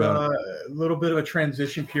little bit about it. A little bit of a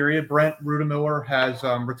transition period. Brent Rudemiller has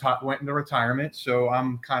went into retirement, so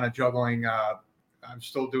I'm kind of juggling. I'm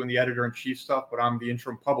still doing the editor in chief stuff, but I'm the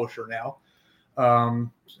interim publisher now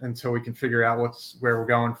until we can figure out where we're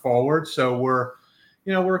going forward. So we're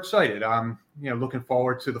excited. I'm looking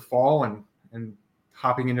forward to the fall and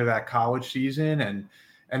hopping into that college season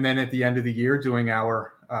and then at the end of the year doing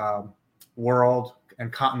our world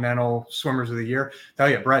and continental swimmers of the year. Tell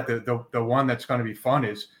you, Brett, the one that's going to be fun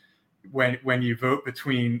is when you vote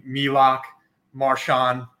between Milak,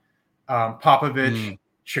 Marchand, Popovich,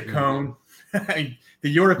 Chacon. The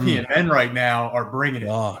European men right now are bringing it.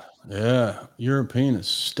 God, yeah, European is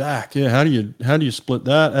stacked. Yeah, how do you split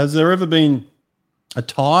that? Has there ever been a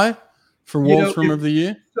tie for World Swimmer of the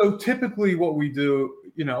Year? So typically, what we do,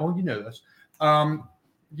 this.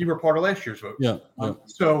 You were part of last year's vote. Yeah.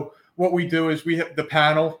 So what we do is we have the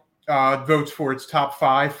panel votes for its top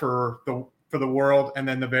 5 for the world, and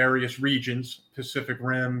then the various regions: Pacific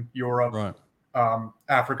Rim, Europe, right.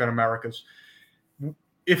 Africa, and Americas.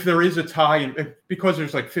 If there is a tie, because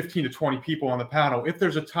there's like 15 to 20 people on the panel, if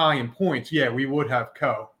there's a tie in points, yeah, we would have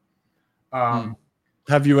co.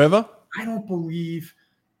 Have you ever? I don't believe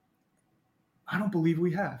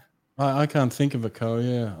we have. I can't think of a co.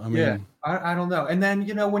 Yeah, I mean, I don't know. And then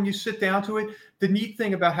when you sit down to it, the neat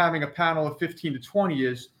thing about having a panel of 15 to 20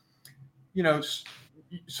 is,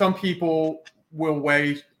 some people will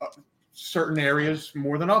weigh certain areas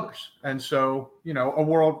more than others, and so a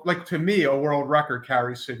world record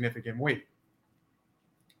carries significant weight.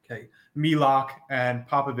 Okay, Milak and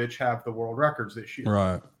Popovich have the world records this year.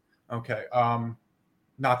 Right. Okay.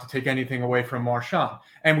 Not to take anything away from Marchand,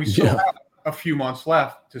 and we still have a few months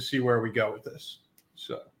left to see where we go with this.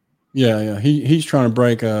 So he's trying to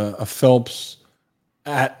break a Phelps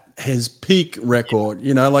at his peak record.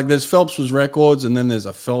 Like there's Phelps's records, and then there's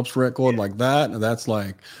a Phelps record like that, and that's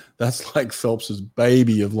like Phelps's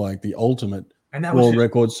baby of like the ultimate world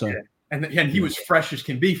record. So and he was fresh as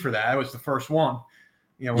can be for that. That was the first one.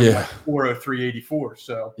 When he went 4:03.84.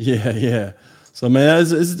 So yeah. So man,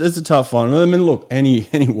 it's a tough one. I mean, look, any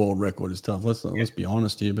world record is tough. Let's be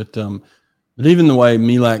honest here. But even the way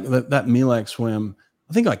Milak that Milak swim,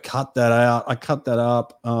 I think I cut that out. I cut that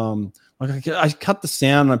up. I cut the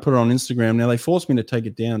sound and I put it on Instagram. Now they forced me to take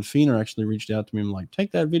it down. Fina actually reached out to me and like,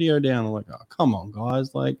 take that video down. I'm like, oh, come on,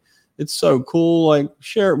 guys. Like, it's so cool. Like,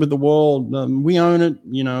 share it with the world. We own it,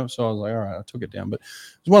 So I was like, all right, I took it down. But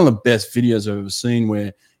it's one of the best videos I've ever seen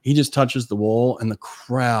where he just touches the wall and the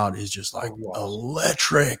crowd is just like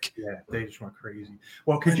electric. Yeah, they just went crazy.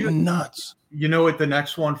 Well, could you nuts? You know what the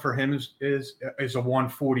next one for him is a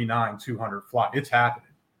 149 200 fly. It's happening.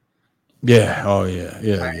 Yeah. Oh yeah.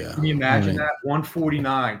 Can you imagine that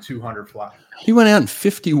 149 200 fly? He went out in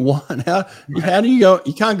 51. How do you go?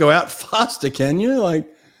 You can't go out faster, can you?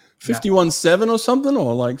 Like 51.7 or something,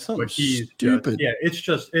 or like something stupid.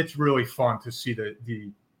 It's really fun to see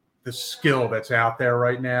the skill that's out there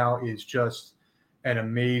right now is just an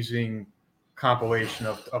amazing compilation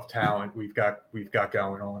of talent we've got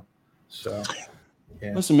going on. So,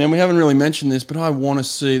 Listen, man, we haven't really mentioned this, but I want to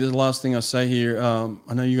see the last thing I say here.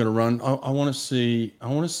 I know you got to run. I want to see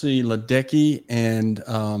Ledecky and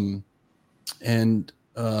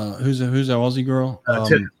who's our Aussie girl?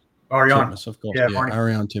 Ariane. Titmus, of course.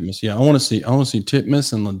 Ariane Titmus. Yeah, I want to see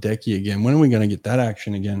Titmus and Ledecky again. When are we going to get that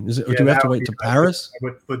action again? Do we have to wait to Paris?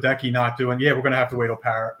 With Ledecky not doing, we're going to have to wait till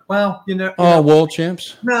Paris. Well, world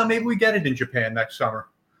champs. No, maybe we get it in Japan next summer.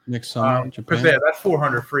 In Japan. Because that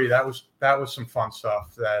 400 free, that was some fun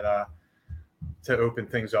stuff that to open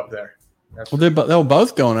things up there. They were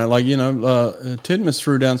both going at Titmus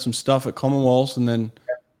threw down some stuff at Commonwealth, and then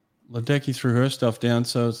Ledecky threw her stuff down,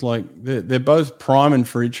 so it's like they're both priming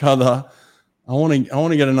for each other. I want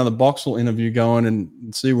to get another Boxall interview going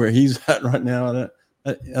and see where he's at right now.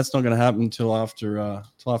 That's not going to happen until after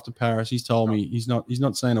Paris. He's told me he's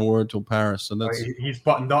not saying a word till Paris. So he's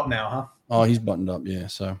buttoned up now, huh? Oh, he's buttoned up, yeah.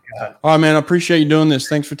 So all right, man. I appreciate you doing this.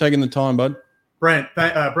 Thanks for taking the time, bud. Brett,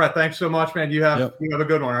 thanks so much, man. You have a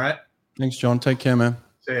good one, all right? Thanks, John. Take care, man.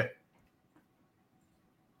 See ya.